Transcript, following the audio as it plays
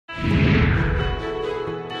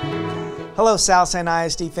Hello, South San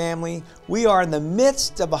ISD family. We are in the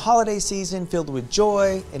midst of a holiday season filled with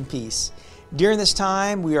joy and peace. During this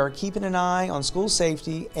time, we are keeping an eye on school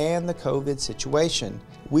safety and the COVID situation.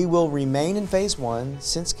 We will remain in phase 1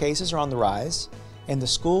 since cases are on the rise and the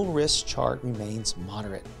school risk chart remains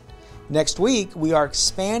moderate. Next week, we are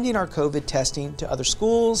expanding our COVID testing to other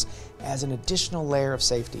schools as an additional layer of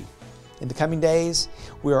safety. In the coming days,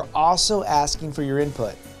 we are also asking for your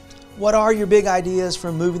input. What are your big ideas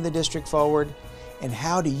for moving the district forward? And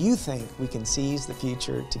how do you think we can seize the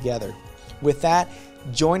future together? With that,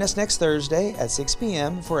 join us next Thursday at 6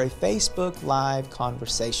 p.m. for a Facebook Live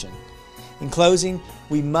conversation. In closing,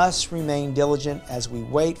 we must remain diligent as we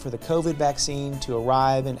wait for the COVID vaccine to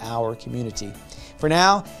arrive in our community. For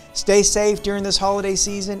now, stay safe during this holiday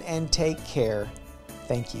season and take care.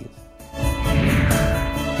 Thank you.